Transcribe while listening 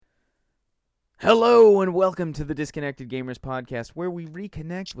Hello and welcome to the Disconnected Gamers podcast, where we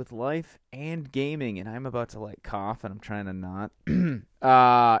reconnect with life and gaming. And I'm about to cough, and I'm trying to not.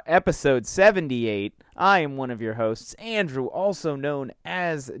 Episode 78. I am one of your hosts, Andrew, also known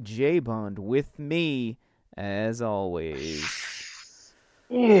as J-Bond. With me, as always.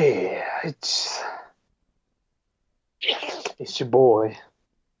 Yeah, it's your boy.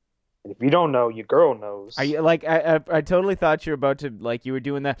 And if you don't know, your girl knows. Are you I totally thought you were about to you were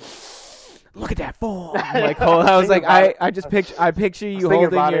doing that. Look at that form! I was like, I picture you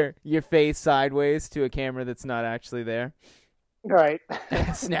holding your face sideways to a camera that's not actually there. Right.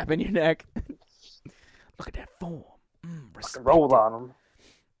 Snapping your neck. Look at that form. Roll on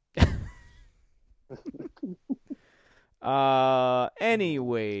them.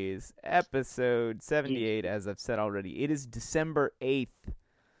 Anyways, episode 78, as I've said already. It is December 8th,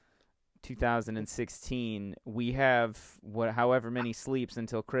 2016. We have however many sleeps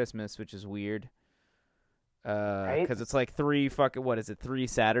until Christmas, which is weird. Because it's like three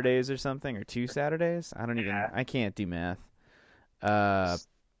Saturdays or something, or 2 Saturdays? I can't do math.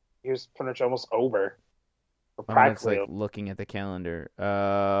 Here's pretty much almost over. It's like looking at the calendar.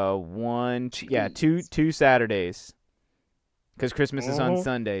 2 Saturdays. Because Christmas is on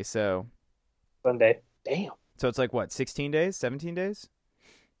Sunday, so. Sunday. Damn. So it's like what, 16 days? 17 days?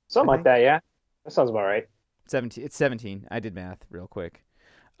 Something like that, yeah. That sounds about right. 17. It's 17. I did math real quick.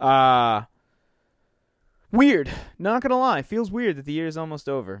 Weird. Not gonna lie. Feels weird that the year is almost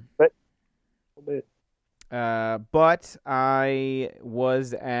over. But a little bit. But I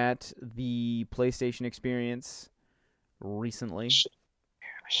was at the PlayStation Experience recently.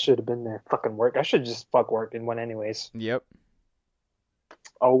 I should have been there. Fucking work. I should just fuck work and went anyways. Yep.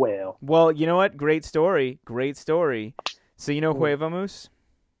 Oh well. Well, you know what? Great story. So you know Huevamus?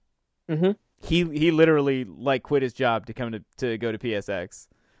 Mm-hmm. He literally quit his job to come to go to PSX.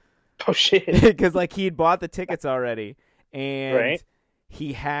 Oh shit! Because he had bought the tickets already, and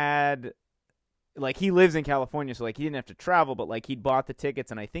he had he lives in California, so he didn't have to travel, but he'd bought the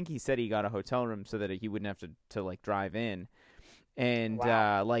tickets, and I think he said he got a hotel room so that he wouldn't have to drive in, and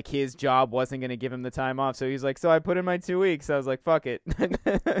wow. His job wasn't gonna give him the time off, so he's like, so I put in my 2 weeks. I was like, fuck it.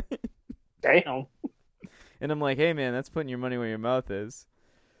 Damn. And I'm like, hey man, that's putting your money where your mouth is.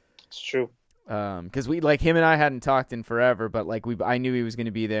 It's true. Because we him and I hadn't talked in forever, but I knew he was going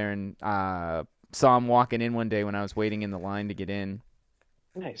to be there, and saw him walking in one day when I was waiting in the line to get in.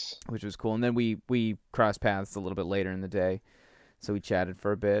 Nice. Which was cool. And then we crossed paths a little bit later in the day, so we chatted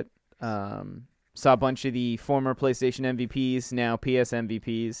for a bit. Saw a bunch of the former PlayStation MVPs, now PS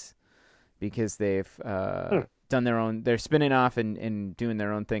MVPs, because they've done their own. They're spinning off and doing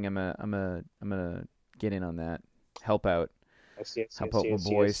their own thing. I'm gonna get in on that. Help out. Help out my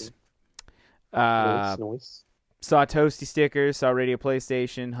boys. Nice. Saw Toasty Stickers, saw Radio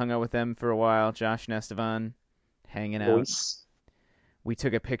PlayStation, hung out with them for a while. Josh and Esteban hanging out. Nice. We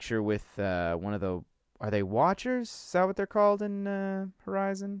took a picture with one of the. Are they Watchers? Is that what they're called in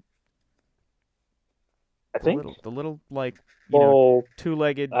Horizon? I think the little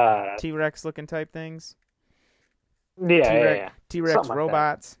two-legged T-Rex looking type things. Yeah. T-Rex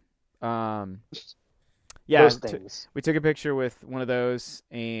robots. Yeah, those things. We took a picture with one of those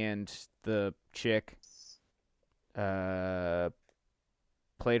and the chick. Played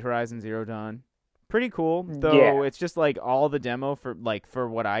Horizon Zero Dawn. Pretty cool, though. Yeah. It's just all the demo for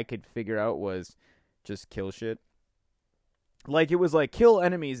what I could figure out was just kill shit. It was kill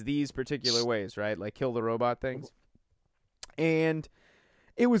enemies these particular ways, right? Kill the robot things. And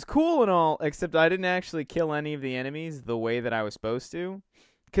it was cool and all, except I didn't actually kill any of the enemies the way that I was supposed to.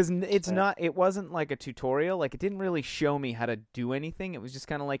 Because it wasn't a tutorial. It didn't really show me how to do anything. It was just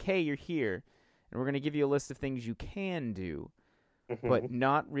kind of hey, you're here, and we're going to give you a list of things you can do, but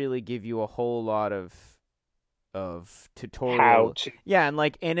not really give you a whole lot of tutorial. How to. Yeah,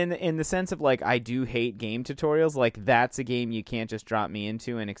 and in the sense of I do hate game tutorials. That's a game you can't just drop me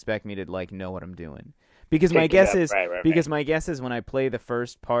into and expect me to know what I'm doing. Because my guess is my guess is when I play the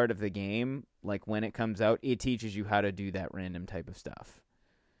first part of the game, when it comes out, it teaches you how to do that random type of stuff.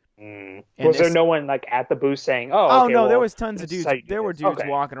 Was there no one at the booth saying, "Oh, okay, no"? There was tons of dudes. There were dudes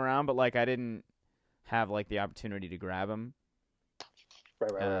walking around, but I didn't have the opportunity to grab them.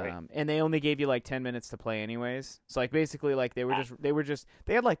 Right. And they only gave you 10 minutes to play, anyways. So basically, they had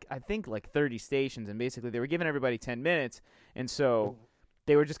I think 30 stations, and basically they were giving everybody 10 minutes, and so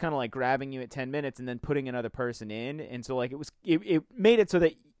they were just kind of grabbing you at 10 minutes and then putting another person in, and so it made it so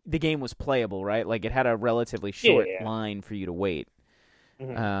that the game was playable, right? It had a relatively short line for you to wait.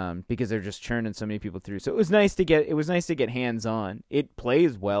 Because they're just churning so many people through. So it was nice to get hands on. It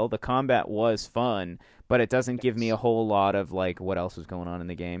plays well. The combat was fun, but it doesn't give me a whole lot of what else was going on in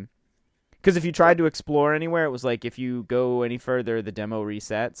the game. Because if you tried to explore anywhere, it was like if you go any further, the demo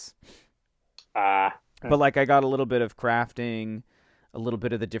resets. But like I got a little bit of crafting, a little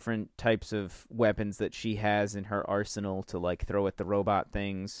bit of the different types of weapons that she has in her arsenal to like throw at the robot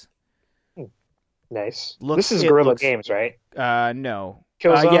things. Nice. This is Guerrilla Games, right? No.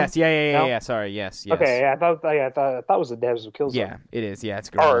 Killzone? Yes, yeah. No? Sorry, yes. Okay, yeah, I thought it was the devs of Killzone. Yeah, it is. Yeah,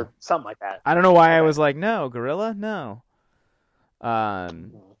 it's Guerrilla. Or something like that. I don't know why I was like, no, Guerrilla, no.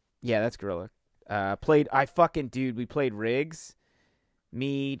 Yeah, that's Guerrilla. We played Riggs.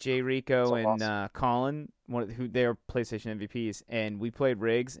 Me, Jay Rico, and awesome. Colin, they're PlayStation MVPs, and we played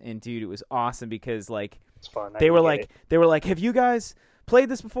Riggs, and dude, it was awesome because like it's fun. They were like, have you guys played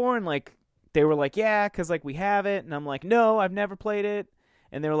this before? And like they were like, yeah, because like we have it, and I'm like, no, I've never played it,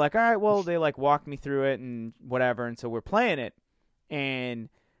 and they were like, all right, well, they like walked me through it and whatever, and so we're playing it, and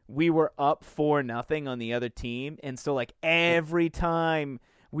we were up 4-0 on the other team, and so like every time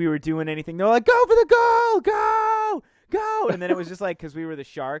we were doing anything, they're like, go for the goal, go, and then it was just like, because we were the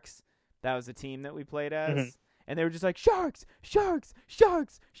Sharks, that was the team that we played as, and they were just like, sharks,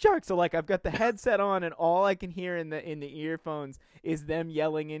 so like I've got the headset on, and all I can hear in the earphones is them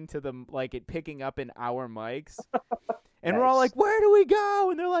yelling into them, like it picking up in our mics, and we're all like, where do we go?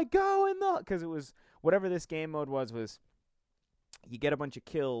 And they're like, go in the, because it was whatever this game mode was you get a bunch of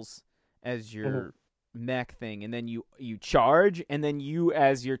kills as your mech thing, and then you charge, and then you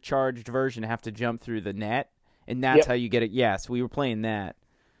as your charged version have to jump through the net. And that's how you get it. Yeah, so we were playing that.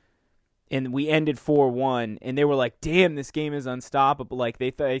 And we ended 4-1, and they were like, damn, this game is unstoppable. Like,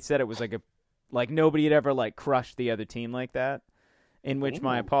 they said it was like nobody had ever, like, crushed the other team like that. In which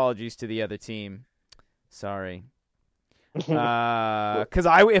my apologies to the other team. Sorry. Because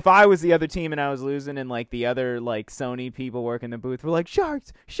if I was the other team and I was losing, and, like, the other, like, Sony people working the booth were like,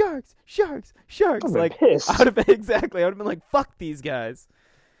 sharks. Like, pissed. Exactly. I would have been like, fuck these guys.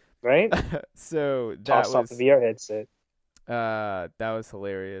 Right? So that Tossed off the VR headset. That was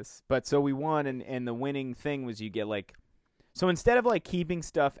hilarious. But so we won, and the winning thing was you get like, so instead of like keeping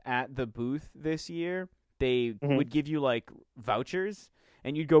stuff at the booth this year, they would give you like vouchers,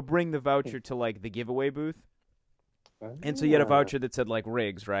 and you'd go bring the voucher to like the giveaway booth. And so you had a voucher that said like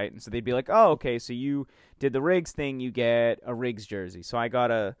Riggs, right? And so they'd be like, oh, okay, so you did the Riggs thing, you get a Riggs jersey. So I got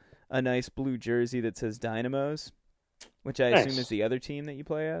a nice blue jersey that says Dynamos, which I assume is the other team that you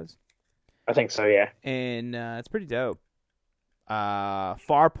play as. I think so, yeah. And it's pretty dope.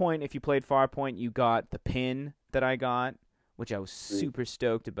 Farpoint, if you played Farpoint, you got the pin that I got, which I was super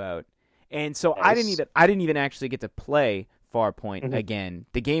stoked about. And so I didn't even actually get to play Farpoint again.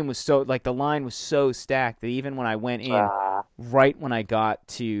 The game was so, like, the line was so stacked that even when I went in, right when I got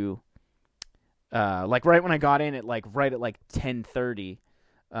to, right when I got in at like 10:30,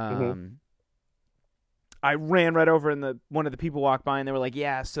 I ran right over, and one of the people walked by, and they were like,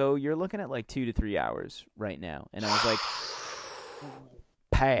 yeah, so you're looking at like 2 to 3 hours right now. And I was like,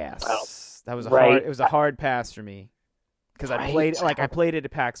 pass. That was it was a hard pass for me. Because I played it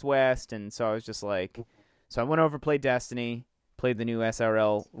at PAX West, and so I was just like, so I went over, played Destiny, played the new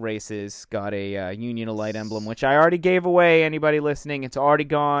SRL races, got a Union of Light emblem, which I already gave away. Anybody listening, it's already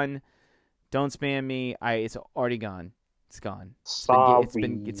gone. Don't spam me. It's already gone. It's gone.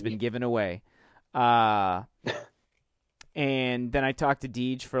 It's been given away. And then I talked to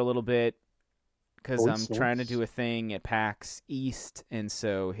Deej for a little bit because I'm trying to do a thing at PAX East, and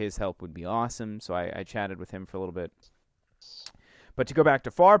so his help would be awesome. So I chatted with him for a little bit. But to go back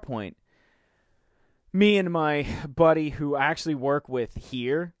to Farpoint, me and my buddy who I actually work with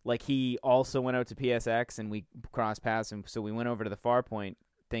here, like he also went out to PSX and we crossed paths, and so we went over to the Farpoint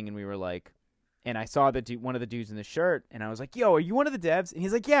thing, and we were like, and I saw one of the dudes in the shirt, and I was like, yo, are you one of the devs? And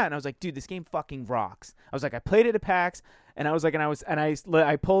he's like, yeah. And I was like, dude, this game fucking rocks. I was like, I played it at PAX, and I was like,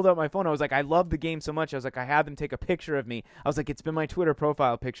 I pulled out my phone. I was like, I love the game so much. I was like, I had them take a picture of me. I was like, it's been my Twitter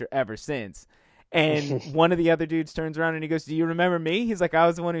profile picture ever since. And one of the other dudes turns around and he goes, do you remember me? He's like, I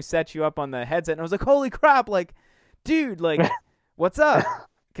was the one who set you up on the headset. And I was like, holy crap, like, dude, like, what's up?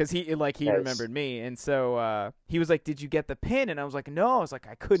 Because he remembered me. And so he was like, did you get the pin? And I was like, no. I was like,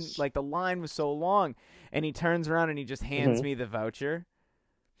 I couldn't, like, the line was so long. And he turns around and he just hands me the voucher.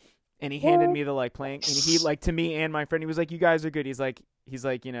 And he handed me the, like, playing. And he, like, to me and my friend, he was like, you guys are good. He's like,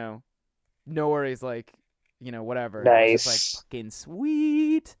 you know, no worries, like, you know, whatever. Nice. Just like, fucking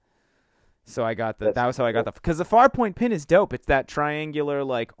sweet. So I got that was how I got because the Farpoint pin is dope. It's that triangular,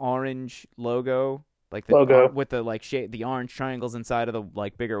 like, orange logo. Like the logo with the like the orange triangles inside of the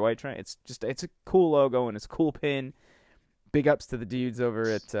like bigger white triangle. It's a cool logo and it's a cool pin. Big ups to the dudes over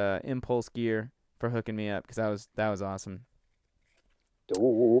at Impulse Gear for hooking me up because that was awesome.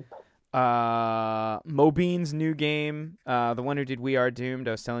 Dope. Mobean's new game, the one who did We Are Doomed.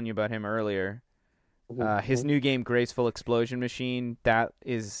 I was telling you about him earlier. His new game, Graceful Explosion Machine, that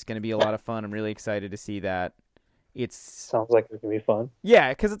is going to be a lot of fun. I'm really excited to see that. It's Sounds like it can be fun. Yeah,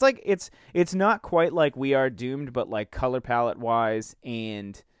 because it's like it's not quite like We Are Doomed, but like color palette wise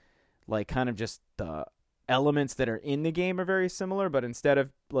and like kind of just the elements that are in the game are very similar. But instead of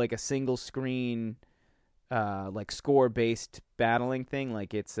like a single screen, like score based battling thing,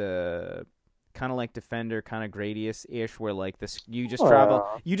 like it's a kind of like Defender, kind of Gradius ish, where like this you just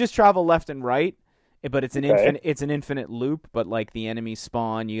travel left and right. But it's an infinite loop. But like the enemies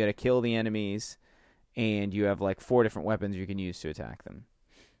spawn, you got to kill the enemies, and you have like 4 different weapons you can use to attack them.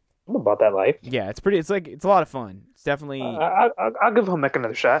 I'm about that life. Yeah, it's pretty. It's a lot of fun. It's definitely. I'll give Home Ec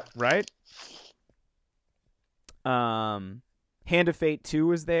another shot. Right. Hand of Fate 2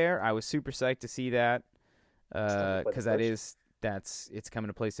 was there. I was super psyched to see that. Because it's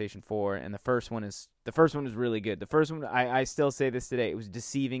coming to PlayStation 4, and the first one was really good. The first one, I still say this today, it was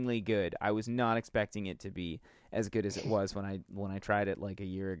deceivingly good. I was not expecting it to be as good as it was when I tried it like a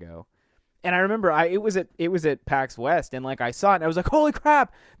year ago. And I remember it was at PAX West, and like I saw it and I was like, holy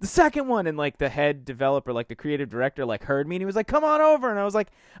crap, the second one. And like the head developer, like the creative director, like heard me and he was like, come on over. And I was like,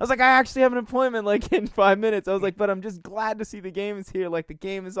 I actually have an appointment like in 5 minutes. I was like, but I'm just glad to see the game is here. Like the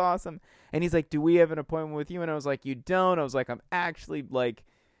game is awesome. And he's like, do we have an appointment with you? And I was like, you don't. I was like, I'm actually like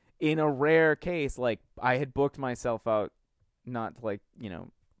in a rare case, like I had booked myself out, not to like,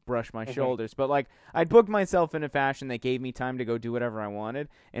 brush my shoulders, but like I'd booked myself in a fashion that gave me time to go do whatever I wanted.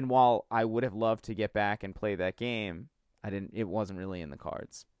 And while I would have loved to get back and play that game, it wasn't really in the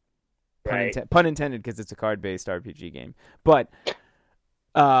cards. Right. Pun intended, because it's a card-based RPG game. But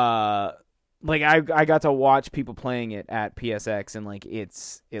like I got to watch people playing it at PSX, and like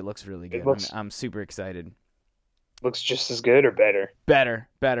it looks really good. I'm super excited. Looks just as good or better? Better,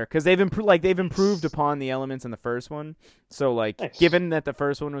 because they've improved upon the elements in the first one. So like, nice. Given that the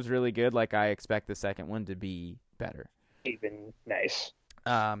first one was really good, like I expect the second one to be better. Even nice.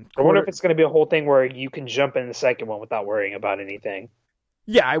 I wonder if it's going to be a whole thing where you can jump in the second one without worrying about anything.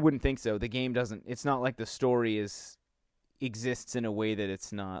 Yeah, I wouldn't think so. The game doesn't. It's not like the story exists in a way that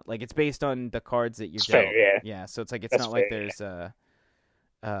it's not like it's based on the cards that you're dealt. Fair, yeah. Yeah, so it's like it's not like there's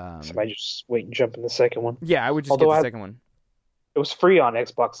somebody just wait and jump in the second one. Yeah, I would just get the second one. It was free on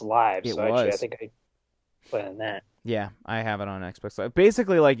Xbox Live, actually I think I played on that. Yeah, I have it on Xbox Live.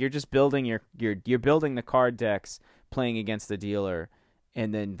 Basically, like you're just building you're building the card decks, playing against the dealer,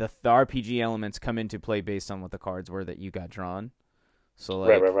 and then the RPG elements come into play based on what the cards were that you got drawn. So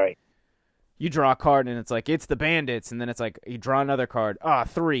like, right. You draw a card and it's like, it's the bandits, and then it's like you draw another card.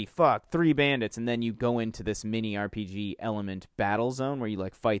 3 bandits, and then you go into this mini RPG element battle zone where you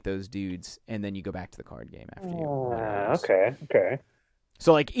like fight those dudes, and then you go back to the card game after you. Okay.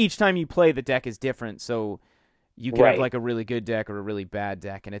 So like each time you play, the deck is different. So you can have like a really good deck or a really bad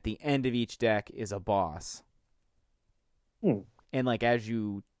deck, and at the end of each deck is a boss. And like as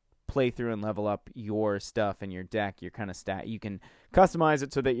you play through and level up your stuff and your deck, your kind of you can customize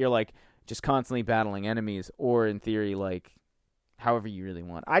it so that you're like just constantly battling enemies, or in theory, like however you really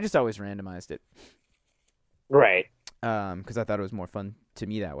want. I just always randomized it, right? Because I thought it was more fun to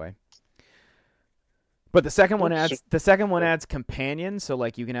me that way. But the second one adds companions, so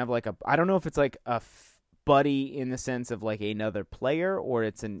like you can have like I don't know if it's like a buddy in the sense of like another player, or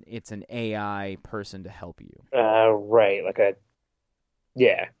it's an AI person to help you. Right,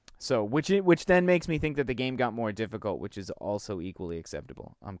 yeah. So, which then makes me think that the game got more difficult, which is also equally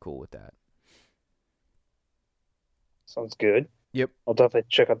acceptable. I'm cool with that. Sounds good. Yep. I'll definitely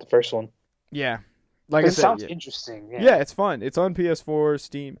check out the first one. Yeah. Like I said, sounds interesting. Yeah, it's fun. It's on PS4,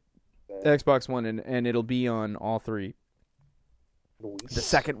 Steam, Xbox One, and it'll be on all 3. Luis. The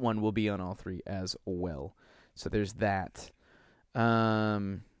second one will be on all 3 as well. So there's that. That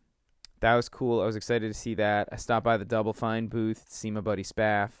was cool. I was excited to see that. I stopped by the Double Fine booth to see my buddy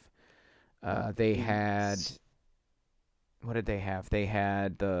Spaff. They had... What did they have? They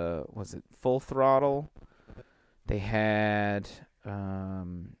had was it Full Throttle? They had the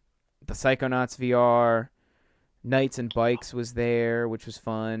Psychonauts VR. Knights and Bikes was there, which was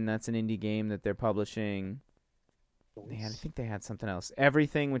fun. That's an indie game that they're publishing. I think they had something else.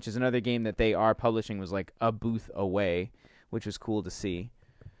 Everything, which is another game that they are publishing, was like a booth away, which was cool to see.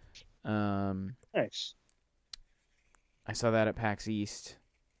 Nice. I saw that at PAX East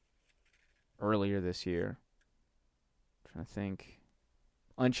earlier this year. I'm trying to think.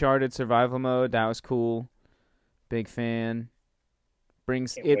 Uncharted Survival Mode, that was cool. Big fan. I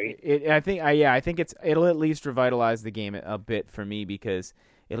think it'll at least revitalize the game a bit for me, because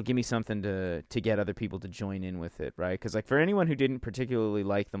it'll give me something to get other people to join in with it, right? Because like for anyone who didn't particularly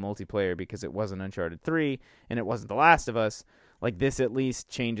like the multiplayer because it wasn't Uncharted 3 and it wasn't The Last of Us, like this at least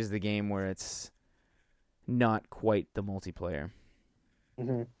changes the game where it's not quite the multiplayer.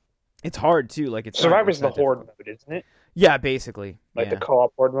 Mm-hmm. It's hard too. Like Survivor's the horde difficult. mode, isn't it? Yeah, basically. Like the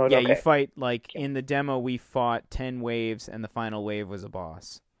co-op horde mode. Yeah, okay. You fight like in the demo. We fought 10 waves, and the final wave was a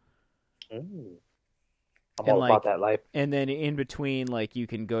boss. Ooh. I'm all about that life. And then in between, like you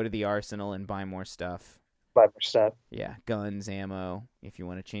can go to the arsenal and buy more stuff. Buy more stuff. Yeah, guns, ammo. If you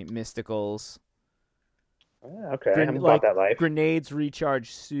want to change mysticals. Okay, I'm about that life. Grenades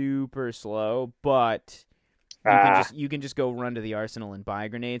recharge super slow, but you can just go run to the arsenal and buy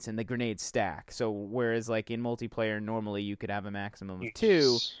grenades, and the grenades stack. So whereas like in multiplayer, normally you could have a maximum of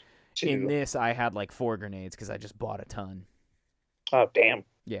two. In this, I had like 4 grenades because I just bought a ton. Oh damn!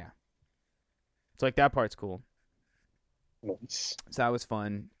 Yeah. So like that part's cool. Nice. So that was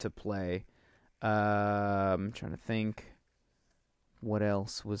fun to play. I'm trying to think. What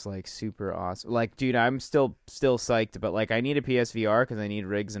else was like super awesome? Like, dude, I'm still psyched, but like I need a PSVR because I need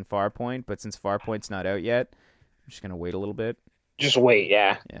Riggs and Farpoint. But since Farpoint's not out yet, I'm just gonna wait a little bit. Just wait,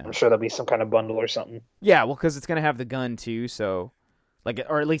 yeah. I'm sure there'll be some kind of bundle or something. Yeah, well, because it's gonna have the gun too, so like,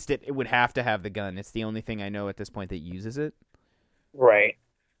 or at least it would have to have the gun. It's the only thing I know at this point that uses it. Right.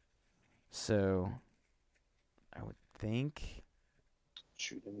 So, I would think.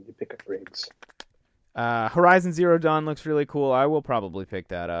 Shoot, I need to pick up Riggs. Horizon Zero Dawn looks really cool. I will probably pick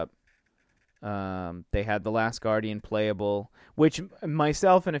that up. They had The Last Guardian playable, which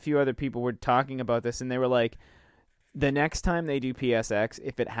myself and a few other people were talking about this, and they were like, the next time they do PSX,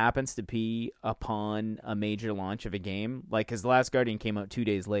 if it happens to be upon a major launch of a game, like, because The Last Guardian came out 2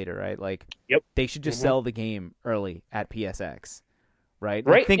 days later, right? Like, they should just sell the game early at PSX. Right?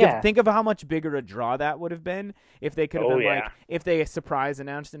 Like, think of how much bigger a draw that would have been if they could have been like, if they surprise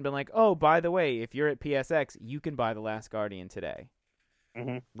announced and been like, oh, by the way, if you're at PSX, you can buy The Last Guardian today.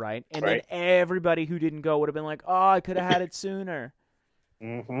 Mm-hmm. Right? And then everybody who didn't go would have been like, oh, I could have had it sooner.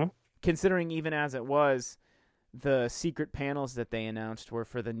 Mm-hmm. Considering even as it was, the secret panels that they announced were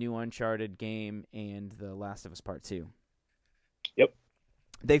for the new Uncharted game and The Last of Us Part 2. Yep.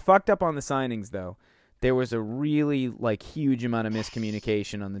 They fucked up on the signings, though. There was a really, like, huge amount of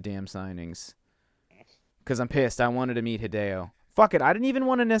miscommunication on the damn signings. Because I'm pissed. I wanted to meet Hideo. Fuck it. I didn't even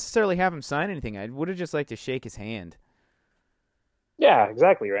want to necessarily have him sign anything. I would have just liked to shake his hand. Yeah,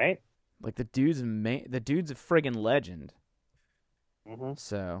 exactly, right? Like, the dude's a friggin' legend. Mm-hmm.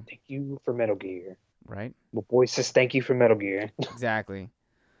 So. Thank you for Metal Gear. Right? My boy says thank you for Metal Gear. Exactly.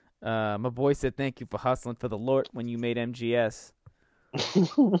 My boy said thank you for hustling for the Lord when you made MGS.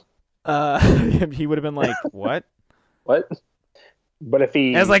 He would have been like, "What? What?" But if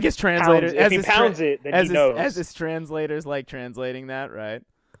he as like his translator, pounds it, then he knows. As his translator's like translating that, right?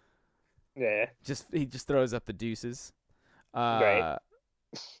 Yeah. He just throws up the deuces. Right.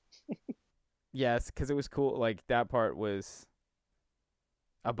 Yes, because it was cool. Like that part was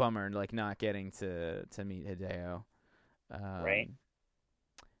a bummer, like not getting to meet Hideo. Right.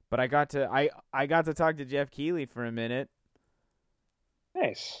 But I got to talk to Jeff Keighley for a minute.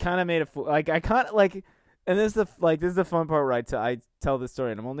 Nice. Kind of made a fool. Like I kind of like, and this is the fun part where I tell the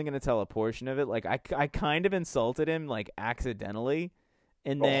story, and I'm only gonna tell a portion of it. Like I kind of insulted him like accidentally,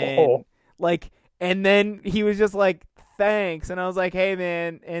 and then and then he was just like thanks, and I was like hey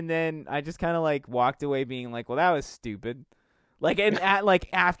man, and then I just kind of like walked away being like well that was stupid, like and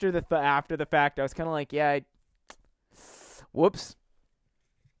after the fact I was kind of like yeah, whoops.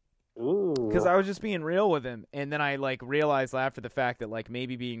 Because I was just being real with him, and then I like realized after the fact that like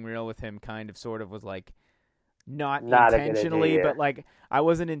maybe being real with him kind of sort of was like not intentionally, but like I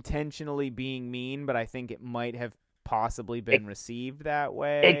wasn't intentionally being mean, but I think it might have possibly been received that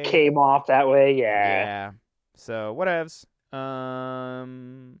way. It came off that way, yeah. Yeah. So whatevs. I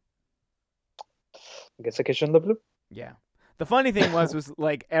guess I can the blue. Yeah. The funny thing was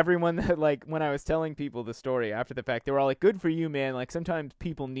like everyone that like when I was telling people the story after the fact, they were all like, "Good for you, man." Like sometimes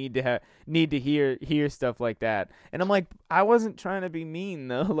people need to hear stuff like that, and I'm like, I wasn't trying to be mean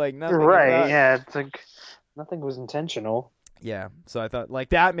though. Like nothing. Right? Yeah. It's like nothing was intentional. Yeah. So I thought like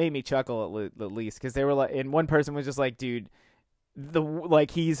that made me chuckle at least because they were like, and one person was just like, "Dude,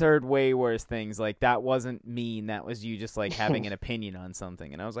 he's heard way worse things. Like that wasn't mean. That was you just like having an opinion on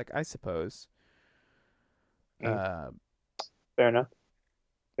something." And I was like, I suppose. Fair enough.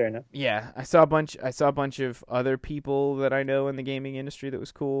 Yeah, I saw a bunch of other people that I know in the gaming industry that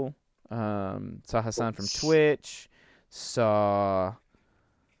was cool. Saw Hassan from Twitch. Saw a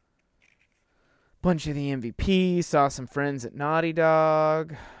bunch of the MVP. Saw some friends at Naughty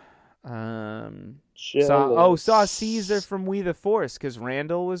Dog. Saw Caesar from We the Force because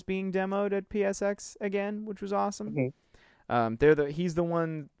Randall was being demoed at PSX again, which was awesome. He's the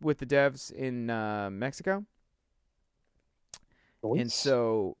one with the devs in Mexico. Nice. And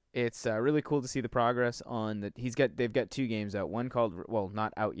so it's really cool to see the progress on that. They've got 2 games out. One called, well,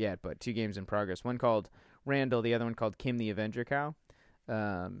 not out yet, but 2 games in progress. One called Randall, the other one called Kim the Avenger Cow.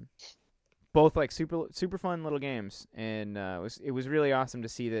 Both like super fun little games, and it was really awesome to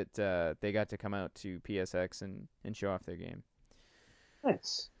see that they got to come out to PSX and show off their game.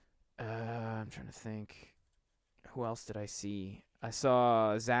 Nice. I'm trying to think. Who else did I see? I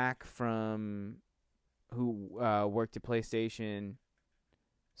saw Zach from who worked at PlayStation.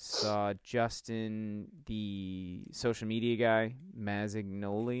 Saw Justin, the social media guy,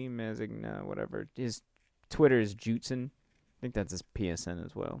 Mazigna, whatever. His Twitter is Jutson. I think that's his PSN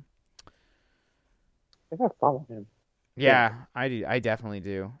as well. I think I follow him. Yeah, I definitely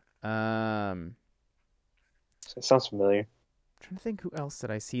do. It sounds familiar. I'm trying to think who else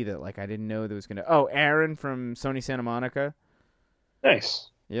did I see that like I didn't know that was gonna. Oh, Aaron from Sony Santa Monica. Nice.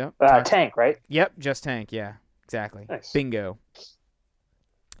 Yep. Tank, right? Yep, just Tank. Yeah, exactly. Nice. Bingo.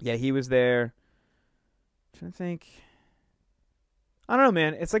 Yeah, he was there. I'm trying to think. I don't know,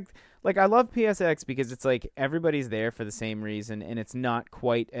 man. It's like I love PSX because it's like everybody's there for the same reason, and it's not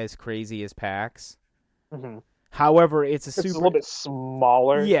quite as crazy as PAX. Mm-hmm. However, it's a little bit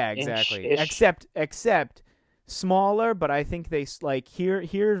smaller. Yeah, exactly. Except smaller, but I think they like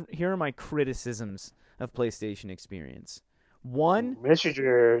here are my criticisms of PlayStation Experience. One, this was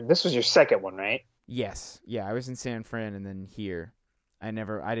your second one, right? Yes. Yeah, I was in San Fran and then here. I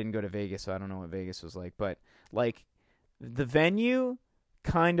didn't go to Vegas, so I don't know what Vegas was like, but like the venue,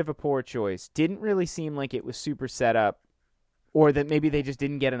 kind of a poor choice. Didn't really seem like it was super set up, or that maybe they just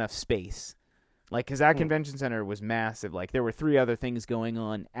didn't get enough space. Like, because that convention center was massive. Like, there were 3 other things going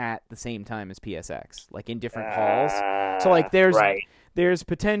on at the same time as PSX, like in different halls. So, like, there's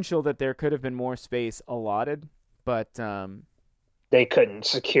potential that there could have been more space allotted, but they couldn't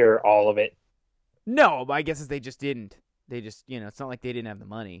secure all of it. No, my guess is they just didn't. They just, it's not like they didn't have the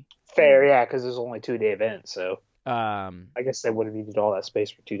money. Fair, yeah, because it was only a 2-day event, so I guess they would have needed all that space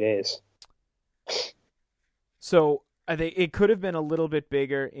for 2 days. So it could have been a little bit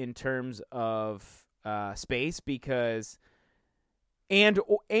bigger in terms of space because,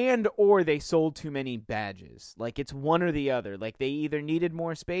 or they sold too many badges. Like it's one or the other. Like they either needed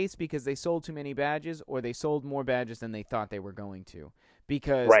more space because they sold too many badges, or they sold more badges than they thought they were going to.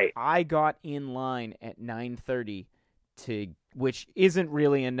 Because I got in line at 9:30 which isn't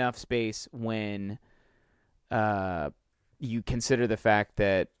really enough space when you consider the fact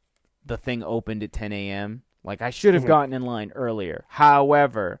that the thing opened at 10 a.m. Like, I should have gotten in line earlier.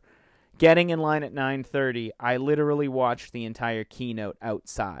 However, getting in line at 9:30, I literally watched the entire keynote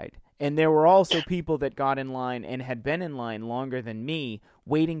outside. And there were also people that got in line and had been in line longer than me,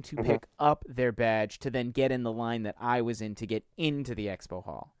 waiting to pick up their badge to then get in the line that I was in to get into the expo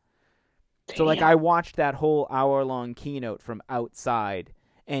hall. Damn. So, like, I watched that whole hour-long keynote from outside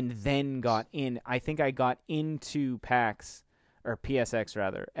and then got in. I think I got into PAX, or PSX,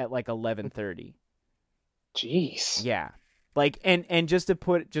 rather, at, like, 11:30. Jeez. Yeah. Like and just to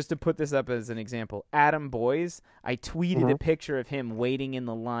put this up as an example, Adam Boyes, I tweeted a picture of him waiting in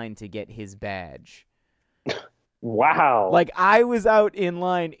the line to get his badge. Wow. Like I was out in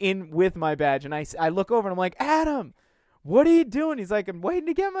line with my badge and I look over and I'm like, "Adam, what are you doing?" He's like, "I'm waiting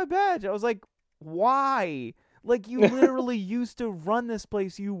to get my badge." I was like, "Why? Like you literally used to run this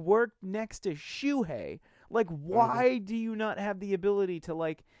place. You worked next to Shuhei. Like why do you not have the ability to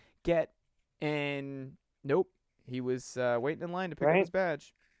like get and Nope. He was waiting in line to pick up his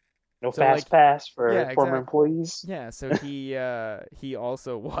badge. No fast pass for former employees. Yeah, so he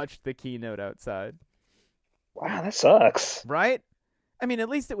also watched the keynote outside. Wow, that sucks. Right? I mean, at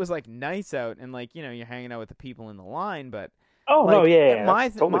least it was like nice out and like, you're hanging out with the people in the line, but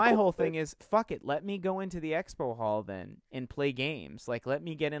my whole thing is fuck it, let me go into the expo hall then and play games. Like let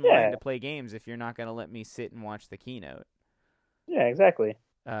me get in line to play games if you're not going to let me sit and watch the keynote. Yeah, exactly.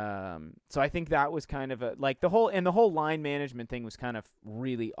 So I think that was kind of the whole line management thing was kind of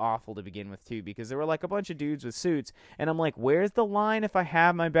really awful to begin with too, because there were like a bunch of dudes with suits and I'm like, where's the line if I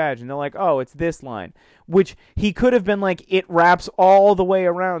have my badge? And they're like, oh, it's this line, which he could have been like, it wraps all the way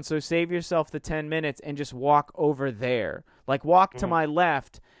around. So save yourself the 10 minutes and just walk over there, like walk to my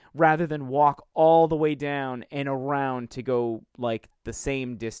left rather than walk all the way down and around to go like the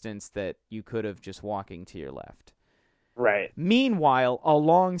same distance that you could have just walking to your left. Right. Meanwhile,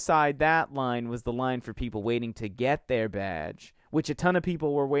 alongside that line was the line for people waiting to get their badge, which a ton of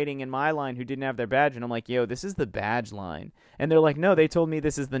people were waiting in my line who didn't have their badge. And I'm like, yo, this is the badge line. And they're like, no, they told me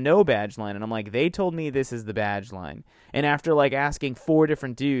this is the no badge line. And I'm like, they told me this is the badge line. And after like asking 4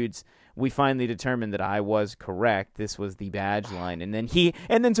 different dudes, we finally determined that I was correct. This was the badge line. And then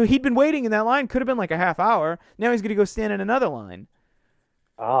so he'd been waiting in that line, could have been like a half hour. Now he's going to go stand in another line.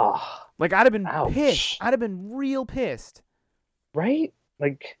 Oh. Like, I'd have been pissed. I'd have been real pissed. Right?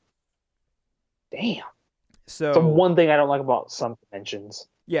 Like, damn. So the one thing I don't like about some conventions.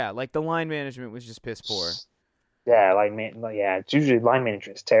 Yeah, like the line management was just piss poor. Yeah, it's usually line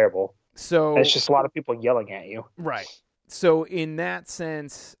management is terrible. So it's just a lot of people yelling at you. Right. So in that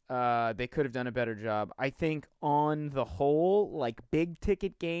sense, they could have done a better job. I think on the whole, like big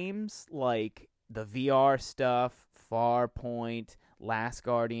ticket games, like the VR stuff, Farpoint, Last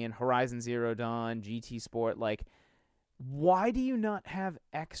Guardian, Horizon Zero Dawn, GT Sport, like, why do you not have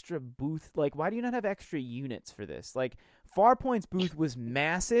extra booth? Like, why do you not have extra units for this? Like, Farpoint's booth was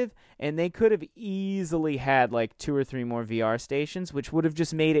massive, and they could have easily had like 2 or 3 more VR stations, which would have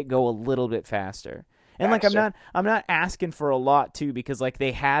just made it go a little bit faster. And like, I'm not asking for a lot too, because like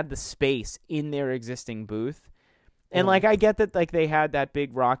they had the space in their existing booth, and like I get that like they had that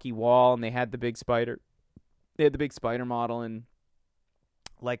big rocky wall and they had the big spider, model, and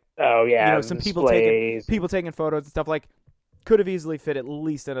like, some people taking photos and stuff, like could have easily fit at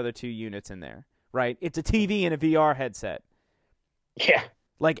least another 2 units in there, right? It's a TV and a VR headset. Yeah.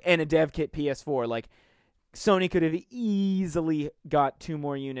 Like, and a dev kit PS4. Like, Sony could have easily got 2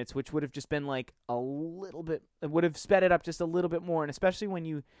 more units, which would have just been like a little bit, it would have sped it up just a little bit more. And especially when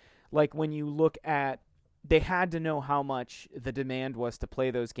you look at, they had to know how much the demand was to play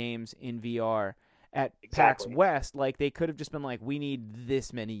those games in VR at PAX West. Like, they could have just been like, we need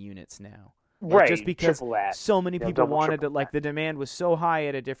this many units now. Like, right. Just because so many people wanted to, like, the demand was so high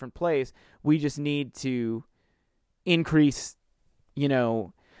at a different place, we just need to increase,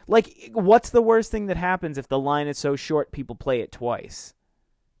 like, what's the worst thing that happens if the line is so short people play it twice?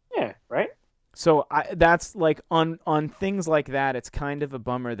 Yeah, right? So that's, like, on things like that, it's kind of a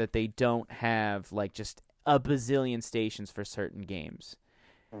bummer that they don't have, like, just a bazillion stations for certain games.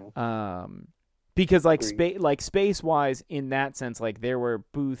 Because, like, space-wise, in that sense, like, there were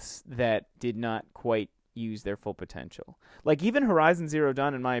booths that did not quite use their full potential. Like, even Horizon Zero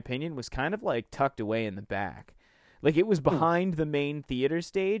Dawn, in my opinion, was kind of, like, tucked away in the back. Like, it was behind the main theater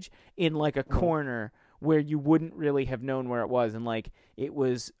stage in, like, a corner where you wouldn't really have known where it was. And, like, it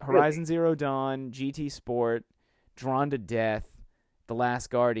was Horizon Zero Dawn, GT Sport, Drawn to Death, The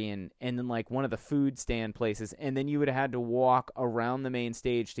Last Guardian, and then, like, one of the food stand places. And then you would have had to walk around the main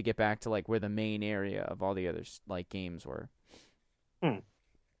stage to get back to, like, where the main area of all the other, like, games were.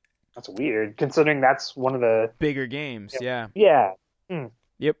 That's weird, considering that's one of the bigger games, yeah. Yeah.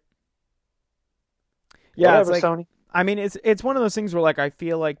 Yep. Yeah, whatever, it's like, Sony. I mean, it's one of those things where, like, I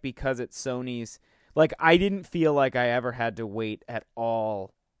feel like because it's Sony's, like, I didn't feel like I ever had to wait at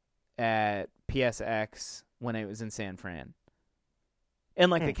all at PSX when it was in San Fran. And,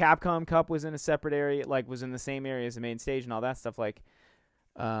 like, the Capcom Cup was in a separate area, like, was in the same area as the main stage and all that stuff. Like,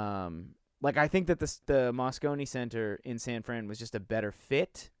 I think that the Moscone Center in San Fran was just a better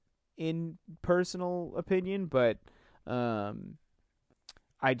fit, in personal opinion. But I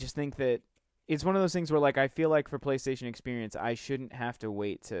just think that it's one of those things where, like, I feel like for PlayStation Experience, I shouldn't have to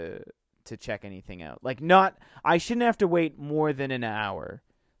wait to check anything out. Like, I shouldn't have to wait more than an hour.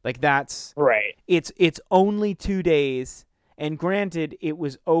 Like, that's right. It's only 2 days. And granted, it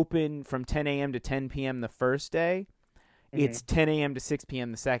was open from 10 a.m. to 10 p.m. the first day. It's 10 a.m. to 6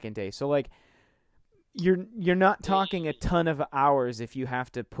 p.m. the second day. So, like, you're not talking a ton of hours if you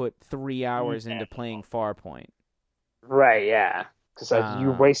have to put 3 hours into playing Farpoint. Right, yeah. Because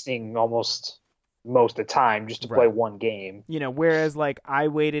you're wasting almost most of the time just to play one game. Whereas, like, I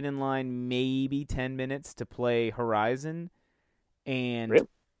waited in line maybe 10 minutes to play Horizon, and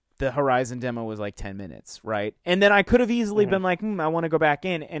the Horizon demo was like 10 minutes, right? And then I could have easily been like, I want to go back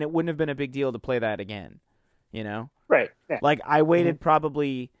in, and it wouldn't have been a big deal to play that again, Right. Yeah. Like, I waited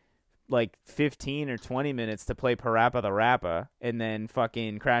probably like 15 or 20 minutes to play Parappa the Rappa and then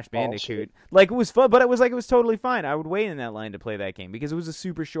fucking Crash Bandicoot. Like, it was fun, but it was totally fine. I would wait in that line to play that game because it was a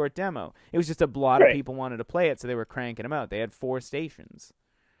super short demo. It was just a lot of people wanted to play it, so they were cranking them out. They had 4 stations.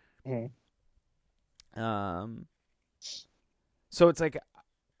 So it's like,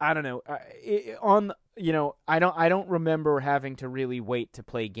 I don't know. I don't remember having to really wait to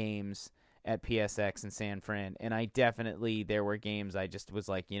play games at PSX in San Fran, and there were games I just was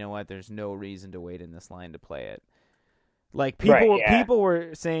like, you know what? There's no reason to wait in this line to play it. Like, people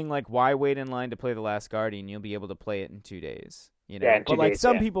were saying, like, why wait in line to play The Last Guardian? You'll be able to play it in 2 days. Yeah, but like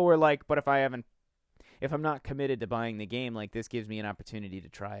some people were like, but if I haven't, if I'm not committed to buying the game, like this gives me an opportunity to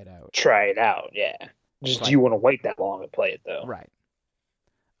try it out. Try it out, yeah. Just do you want to wait that long to play it though? Right.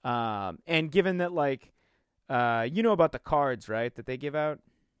 And given that like, you know about the cards, right? That they give out.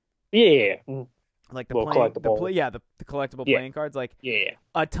 Yeah. Like the collectible playing cards. Like, yeah,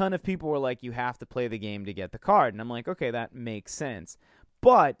 a ton of people were like, you have to play the game to get the card, and I'm like, okay, that makes sense.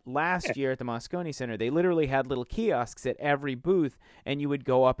 But last year at the Moscone Center, they literally had little kiosks at every booth, and you would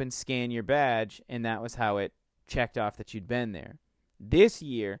go up and scan your badge, and that was how it checked off that you'd been there. This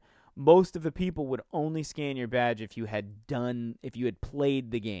year, most of the people would only scan your badge if you had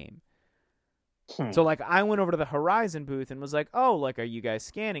played the game. So, like, I went over to the Horizon booth and was like, oh, like, are you guys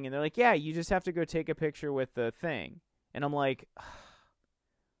scanning? And they're like, yeah, you just have to go take a picture with the thing. And I'm like,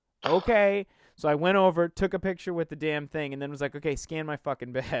 okay. So I went over, took a picture with the damn thing, and then was like, okay, scan my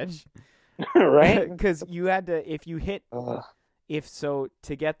fucking badge. Right? Because you had to, if you hit, to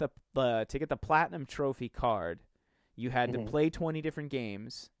get the Platinum Trophy card, you had to play 20 different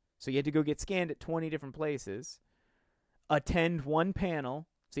games. So you had to go get scanned at 20 different places, attend one panel.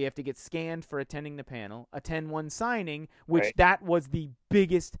 So you have to get scanned for attending the panel, attend one signing, which that was the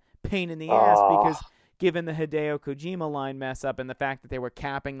biggest pain in the ass because given the Hideo Kojima line mess up and the fact that they were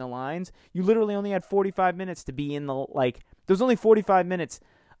capping the lines, you literally only had 45 minutes to be in the, like, there's only 45 minutes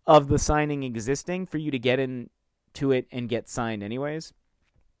of the signing existing for you to get into it and get signed anyways.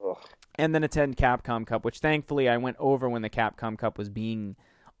 Ugh. And then attend Capcom Cup, which thankfully I went over when the Capcom Cup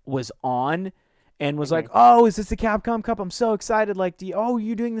was on. And was like, oh, is this the Capcom Cup? I'm so excited. Like,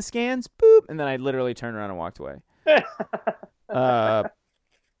 you doing the scans? Boop. And then I literally turned around and walked away. But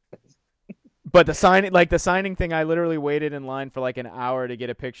the signing thing, I literally waited in line for like an hour to get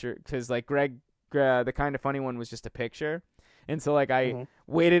a picture because like Greg, the Kind of Funny one was just a picture. And so like I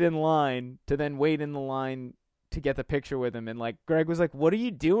waited in line to then wait in the line to get the picture with him. And like Greg was like, what are you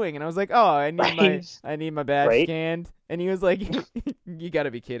doing? And I was like, oh, I need my badge scanned. And he was like, you got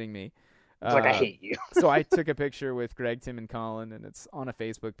to be kidding me. It's like, I hate you. So I took a picture with Greg, Tim, and Colin, and it's on a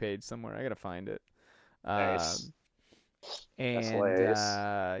Facebook page somewhere. I got to find it. Nice. And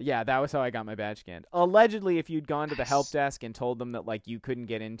that was how I got my badge scanned. Allegedly, if you'd gone to the help desk and told them that like you couldn't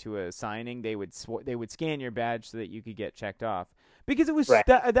get into a signing, they would scan your badge so that you could get checked off. Because it was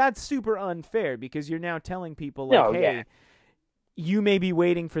that's super unfair because you're now telling people like, you may be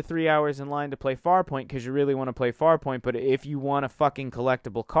waiting for 3 hours in line to play Farpoint because you really want to play Farpoint, but if you want a fucking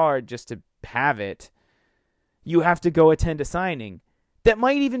collectible card just to have it, you have to go attend a signing. That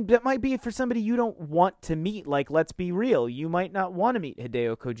might be for somebody you don't want to meet. Like, let's be real. You might not want to meet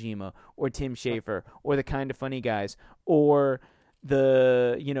Hideo Kojima or Tim Schafer or the Kind of Funny guys or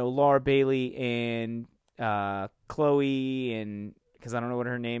the, Laura Bailey and Chloe and, because I don't know what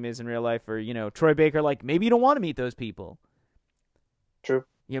her name is in real life, or, Troy Baker. Like, maybe you don't want to meet those people. True.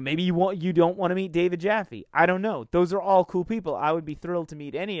 Maybe you don't want to meet David Jaffe. I don't know. Those are all cool people. I would be thrilled to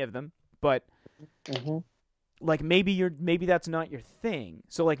meet any of them, but like maybe that's not your thing.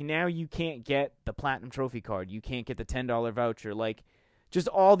 So like now you can't get the Platinum Trophy card. You can't get the $10 voucher. Like just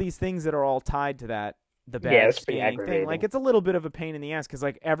all these things that are all tied to that. The badge scanning thing, like it's a little bit of a pain in the ass because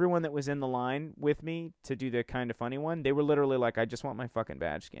like everyone that was in the line with me to do the Kind of Funny one, they were literally like, I just want my fucking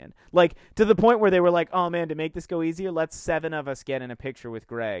badge scanned. Like to the point where they were like, oh man, to make this go easier, let's 7 of us get in a picture with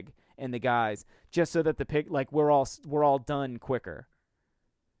Greg and the guys just so that we're all done quicker.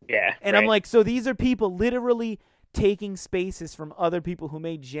 Yeah. And I'm like, so these are people literally taking spaces from other people who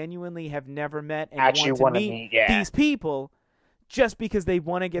may genuinely have never met and actually want to meet these people. Just because they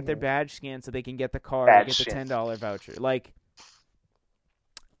want to get their badge scanned so they can get the card or get the $10 voucher. Like,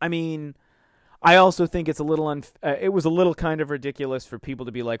 I mean, I also think it's a little it was a little kind of ridiculous for people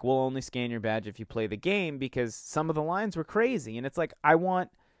to be like, we'll only scan your badge if you play the game because some of the lines were crazy. And it's like, I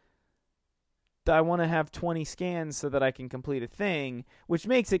want to have 20 scans so that I can complete a thing, which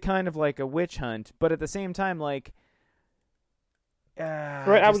makes it kind of like a witch hunt. But at the same time, like...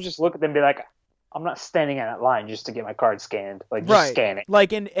 I would just look at them and be like... I'm not standing in that line just to get my card scanned. Like, just scan it.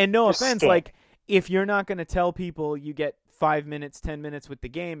 Like, and no offense, like, if you're not going to tell people you get 5 minutes, 10 minutes with the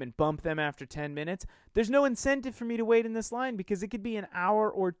game and bump them after 10 minutes, there's no incentive for me to wait in this line because it could be an hour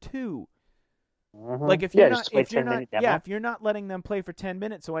or two. Like, if you're not letting them play for 10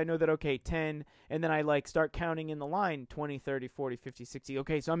 minutes, so I know that, okay, 10, and then I, like, start counting in the line, 20, 30, 40, 50, 60.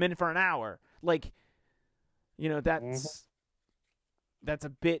 Okay, so I'm in for an hour. Like, that's a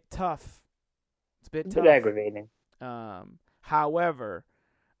bit tough. It's a bit tough. Aggravating. However,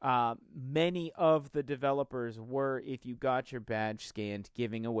 many of the developers were, if you got your badge scanned,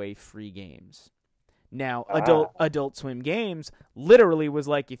 giving away free games. Now, Adult Swim Games literally was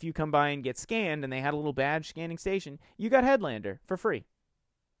like, if you come by and get scanned, and they had a little badge scanning station, you got Headlander for free.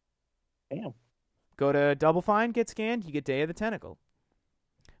 Damn. Go to Double Fine, get scanned, you get Day of the Tentacle.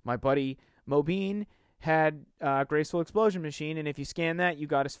 My buddy Mobeen had Graceful Explosion Machine, and if you scan that, you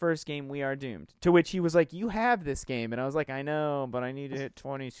got his first game, We Are Doomed. To which he was like, you have this game. And I was like, I know, but I need to hit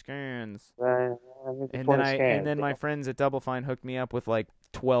 20 scans. And then my friends at Double Fine hooked me up with like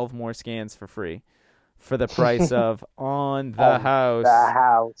 12 more scans for free. For the price of On the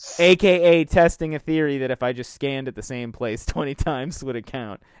House. AKA testing a theory that if I just scanned at the same place 20 times would it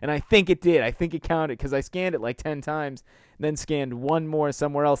count. And I think it did. I think it counted because I scanned it like 10 times, then scanned one more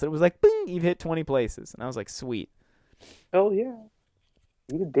somewhere else. And it was like, bing, you've hit 20 places. And I was like, sweet. Oh, yeah.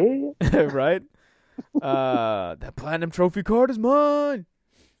 You did. Right? That Platinum Trophy card is mine.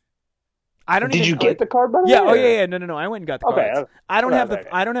 Did you get the card, by the way? Yeah, yeah. No. I went and got the cards. I don't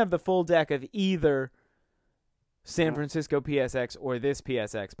have the full deck of either San Francisco PSX or this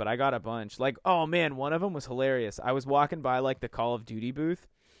PSX, but I got a bunch. Like, oh man, one of them was hilarious. I was walking by like the Call of Duty booth,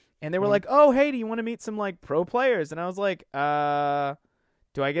 and they were like, "Oh, hey, do you want to meet some like pro players?" And I was like, "Do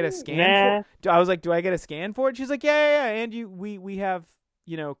I get a scan for?" I was like, "Do I get a scan for it?" She's like, "Yeah. And we have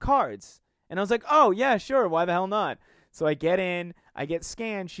cards." And I was like, "Oh yeah, sure. Why the hell not?" So I get in, I get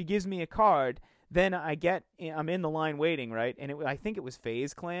scanned. She gives me a card. Then I'm in the line waiting, right? And I think it was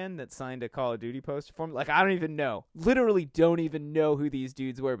FaZe Clan that signed a Call of Duty poster for me. Like, I don't even know. Literally don't even know who these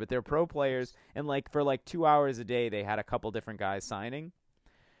dudes were, but they're pro players. And, like, for, like, 2 hours a day, they had a couple different guys signing.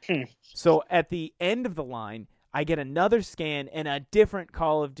 So at the end of the line, I get another scan and a different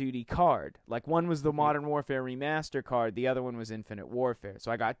Call of Duty card. Like, one was the Modern Warfare Remaster card. The other one was Infinite Warfare. So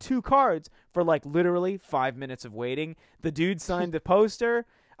I got 2 cards for, like, literally 5 minutes of waiting. The dude signed the poster.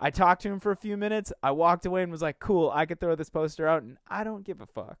 I talked to him for a few minutes. I walked away and was like, cool, I could throw this poster out, and I don't give a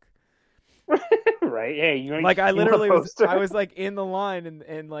fuck. Right? Hey, I was like in the line,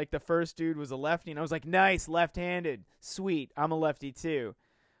 and like the first dude was a lefty, and I was like, nice, left-handed. Sweet, I'm a lefty too.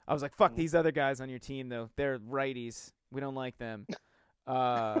 I was like, fuck these other guys on your team, though. They're righties. We don't like them.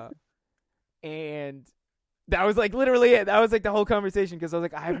 And that was like literally it. That was like the whole conversation because I was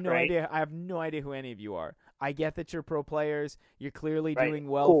like, I have no idea. I have no idea who any of you are. I get that you're pro players. You're clearly doing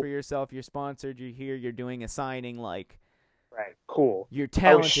well for yourself. You're sponsored. You're here. You're doing a signing. Like, right, cool. You're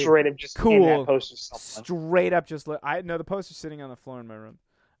talented. Straight up just cool. in that poster. Straight up, just I know the poster's sitting on the floor in my room.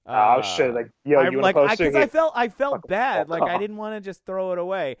 Shit! Like, yo, you want a poster? Because I felt bad. Like, I didn't want to just throw it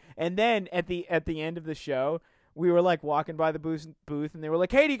away. And then at the end of the show, we were like walking by the booth, and they were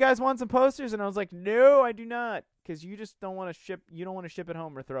like, "Hey, do you guys want some posters?" And I was like, "No, I do not," because you just don't want to ship. You don't want to ship it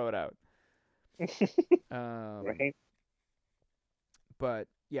home or throw it out. Right. But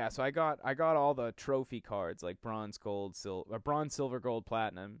yeah, so I got all the trophy cards like bronze, silver, gold,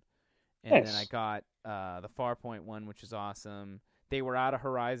 platinum, and then I got the Farpoint one, which is awesome. They were out of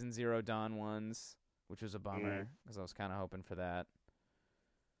Horizon Zero Dawn ones, which was a bummer because I was kind of hoping for that.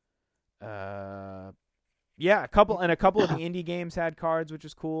 Yeah, a couple of the indie games had cards, which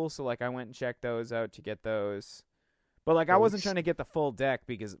was cool. So like I went and checked those out to get those. But like I wasn't trying to get the full deck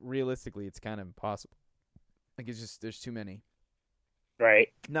because realistically it's kind of impossible. Like it's just there's too many. Right.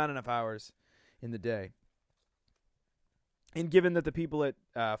 Not enough hours in the day. And given that the people at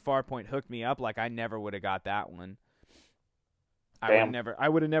Farpoint hooked me up, like I never would have got that one. I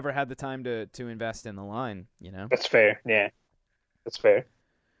would have never had the time to invest in the line, you know? That's fair. Yeah. That's fair.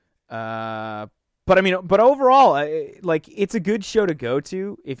 But overall, like it's a good show to go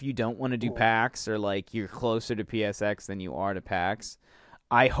to if you don't want to do PAX or like you're closer to PSX than you are to PAX.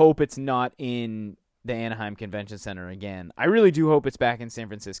 I hope it's not in the Anaheim Convention Center again. I really do hope it's back in San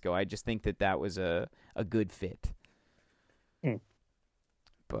Francisco. I just think that was a good fit.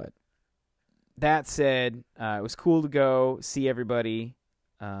 But that said, it was cool to go see everybody,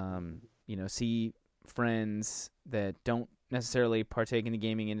 see friends that don't necessarily partake in the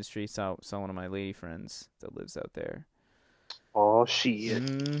gaming industry. Saw one of my lady friends that lives out there. Oh, shit.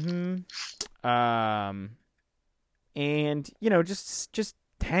 And just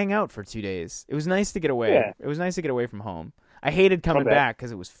hang out for 2 days. It was nice to get away. Yeah. It was nice to get away from home. I hated coming back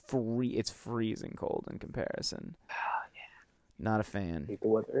because it was it's freezing cold in comparison. Not a fan. Hate the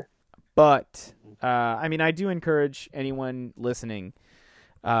weather. But I do encourage anyone listening,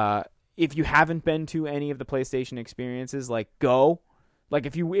 if you haven't been to any of the PlayStation experiences, like go. Like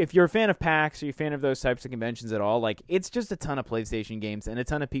if you're a fan of PAX or you're a fan of those types of conventions at all, like it's just a ton of PlayStation games and a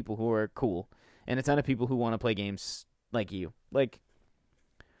ton of people who are cool and a ton of people who want to play games like you. Like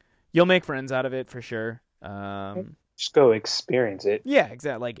you'll make friends out of it for sure. Just go experience it. Yeah,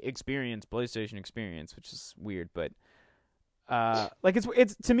 exactly. Like experience PlayStation experience, which is weird, but like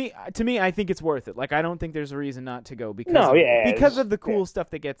it's to me I think it's worth it. Like I don't think there's a reason not to go because of the cool stuff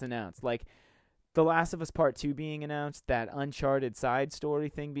that gets announced. Like The Last of Us Part 2 being announced, that Uncharted side story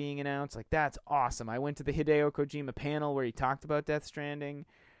thing being announced, like, that's awesome. I went to the Hideo Kojima panel where he talked about Death Stranding.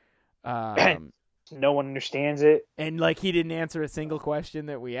 No one understands it. And, like, he didn't answer a single question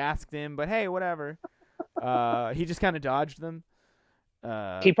that we asked him, but hey, whatever. He just kind of dodged them.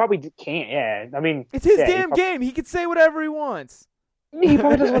 He probably can't, yeah. I mean... It's his damn game. He can say whatever he wants. He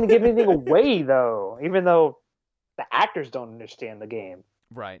probably doesn't want to give anything away, though, even though the actors don't understand the game.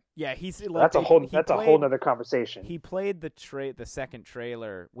 Right. Yeah, he's like, that's a whole nother conversation. He played the second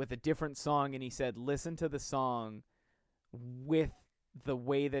trailer with a different song, and he said, "Listen to the song with the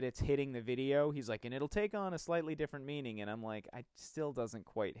way that it's hitting the video." He's like, and it'll take on a slightly different meaning. And I'm like, it still doesn't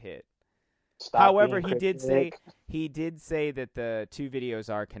quite hit. However, he did say that the two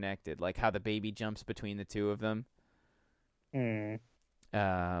videos are connected, like how the baby jumps between the two of them.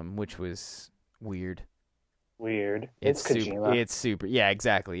 Which was weird. It's Kojima. It's super. Yeah,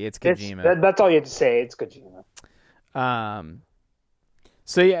 exactly. It's Kojima. That's all you have to say. It's Kojima.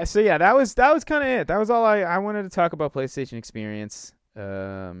 So yeah. That was kind of it. That was all I wanted to talk about PlayStation Experience.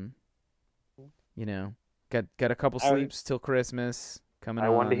 You know, got a couple sleeps till Christmas coming. I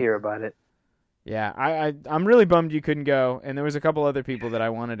wanted to hear about it. Yeah, I'm really bummed you couldn't go, and there was a couple other people that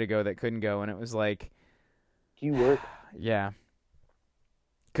I wanted to go that couldn't go, and it was like, you work. Yeah.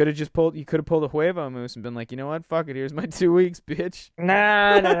 You could have pulled a Huevo Moose and been like, you know what? Fuck it. Here's my 2 weeks, bitch.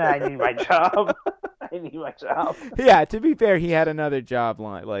 Nah. I need my job. Yeah, to be fair, he had another job he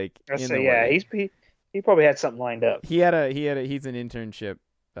probably had something lined up. He's an internship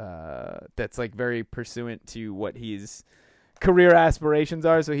that's like very pursuant to what his career aspirations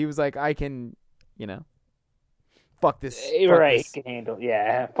are. So he was like, I can, fuck this. Right, he can handle.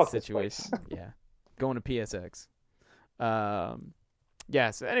 Yeah, fuck situation. Yeah, going to PSX.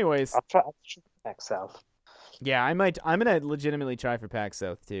 Yeah, so anyways. I'll try PAX South. Yeah, I'm gonna legitimately try for PAX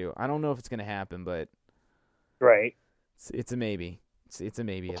South too. I don't know if it's gonna happen, but right. It's a maybe. It's a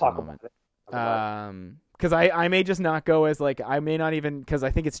maybe we'll at talk the moment. About it. Because I may just not go as like, I may not even, because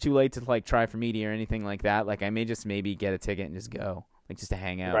I think it's too late to like try for media or anything like that. Like I may just maybe get a ticket and just go, like just to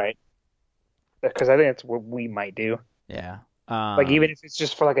hang out. Right. Because I think that's what we might do. Yeah. Like even if it's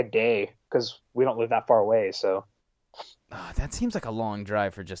just for like a day, because we don't live that far away, so. That seems like a long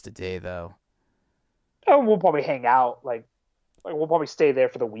drive for just a day, though. Oh, we'll probably hang out. Like we'll probably stay there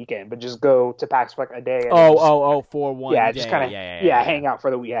for the weekend, but just go to PAX for like a day. And for one day. Just kind of hang out for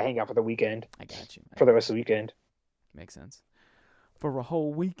the weekend. I got you. For the rest of the weekend. Makes sense. For a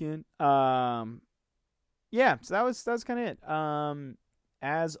whole weekend. Yeah, so that was kind of it.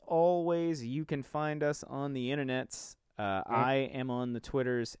 As always, you can find us on the internets. I am on the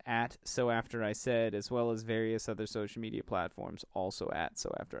Twitters at SoAfterISaid, as well as various other social media platforms, also at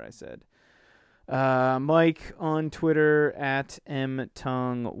SoAfterISaid. Mike on Twitter at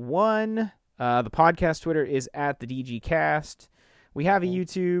mtong1. The podcast Twitter is at the DGCast. We have a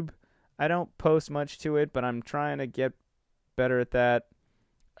YouTube. I don't post much to it, but I'm trying to get better at that.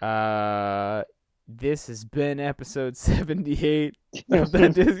 This has been episode 78 of the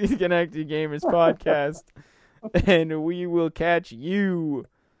Disconnected Gamers podcast. And we will catch you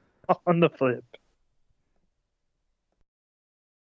on the flip.